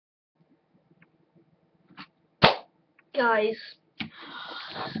Guys,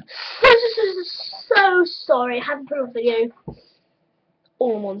 so sorry, I haven't put on a video.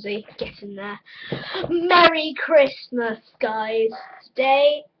 All Monzy, get in there. Merry Christmas, guys.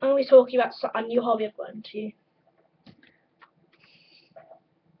 Today, I'm going to be talking about a new hobby I've got into.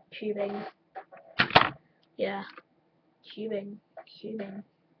 Cubing. Yeah. Cubing.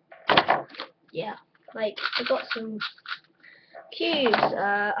 Yeah. Like, I got some cubes.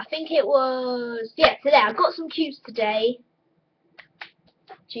 I think it was... Yeah, today. I got some cubes today.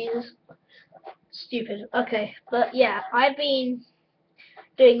 Jesus. Stupid. Okay. But, yeah, I've been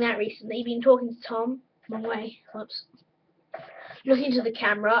doing that recently. Been talking to Tom. Wrong way. Whoops. Looking to the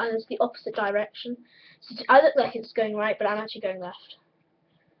camera, and it's the opposite direction. So I look like it's going right, but I'm actually going left.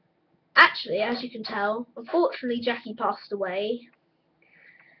 Actually, as you can tell, unfortunately Jackie passed away,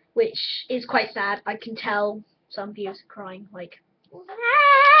 which is quite sad. I can tell some viewers are crying, like,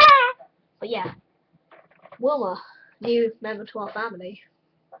 but yeah, Wilma, new member to our family.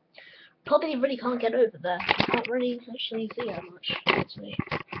 Probably really can't get over there. I can't really actually see her much, actually.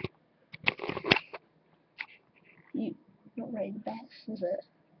 Not really the best, is it?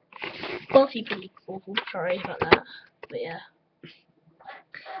 Quality pretty awful, sorry about that, but yeah.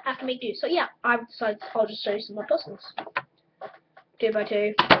 Have to make do. So yeah, I've decided I'll just show you some of my puzzles.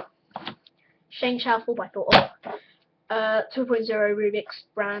 2x2. Sheng Chao 4x4. 2.0 Rubik's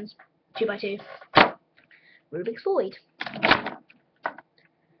brands 2x2. Rubik's Void.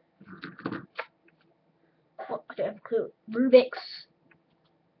 What? I don't have a clue. Rubik's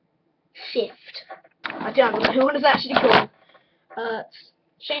Shift. I don't know what it's actually called.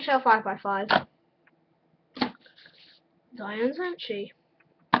 Sheng Chao 5x5. Diane Sanchi.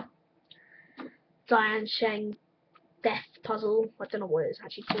 Diane Sheng Death Puzzle. I don't know what it's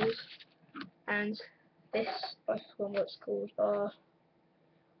actually called. And this, I forgot what it's called. I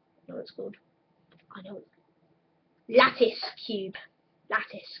know what it's called. I know. Lattice Cube.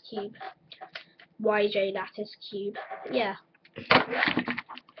 YJ Lattice Cube. Yeah.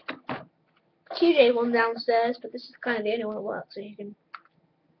 QJ one downstairs, but this is kind of the only one that works, so you can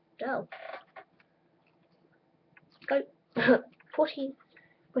tell. Go. 14.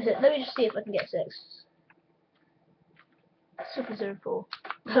 What is it? Let me just see if I can get 6. Super 04.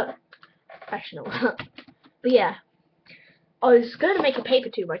 Professional. But yeah. I was going to make a paper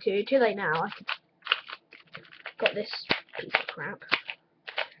 2x2. Too late now. I got this piece of crap.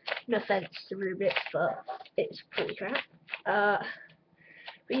 No offense to Rubik's, but it's pretty crap. But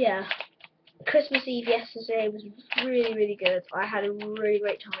yeah. Christmas Eve yesterday was really good. I had a really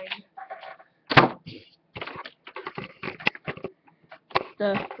great time.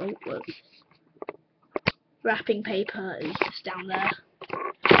 The wrapping paper is just down there,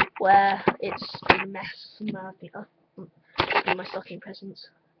 where it's been a mess from in my stocking presents.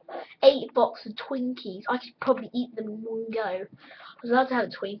 8 boxes of Twinkies. I could probably eat them in one go. I was allowed to have a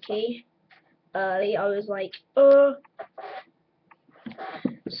Twinkie early. I was like,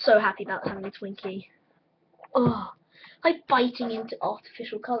 so happy about having a Twinkie. Oh, like biting into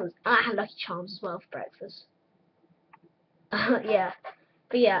artificial colours. And I had Lucky Charms as well for breakfast. Yeah,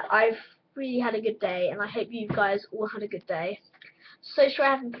 but yeah, I've really had a good day, and I hope you guys all had a good day. So sure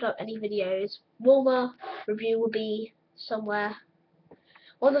I haven't put up any videos. Wilma review will be somewhere.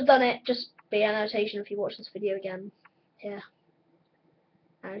 Once I've done it, just be an annotation if you watch this video again. Here.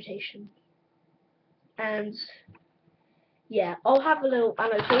 Annotation. And yeah, I'll have a little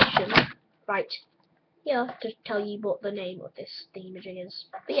annotation right here to tell you what the name of this thingamajig is.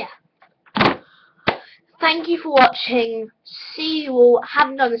 But yeah. Thank you for watching. See you all.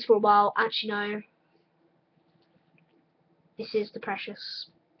 Haven't done this for a while. Actually, no. This is the Precious.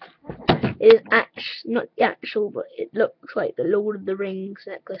 It is not the actual, but it looks like the Lord of the Rings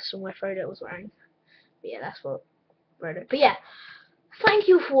necklace from where Frodo was wearing. But yeah, that's what Frodo. But yeah, thank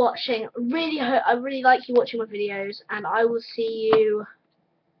you for watching. I really like you watching my videos, and I will see you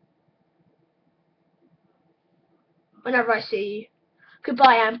whenever I see you.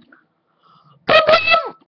 Goodbye, Am.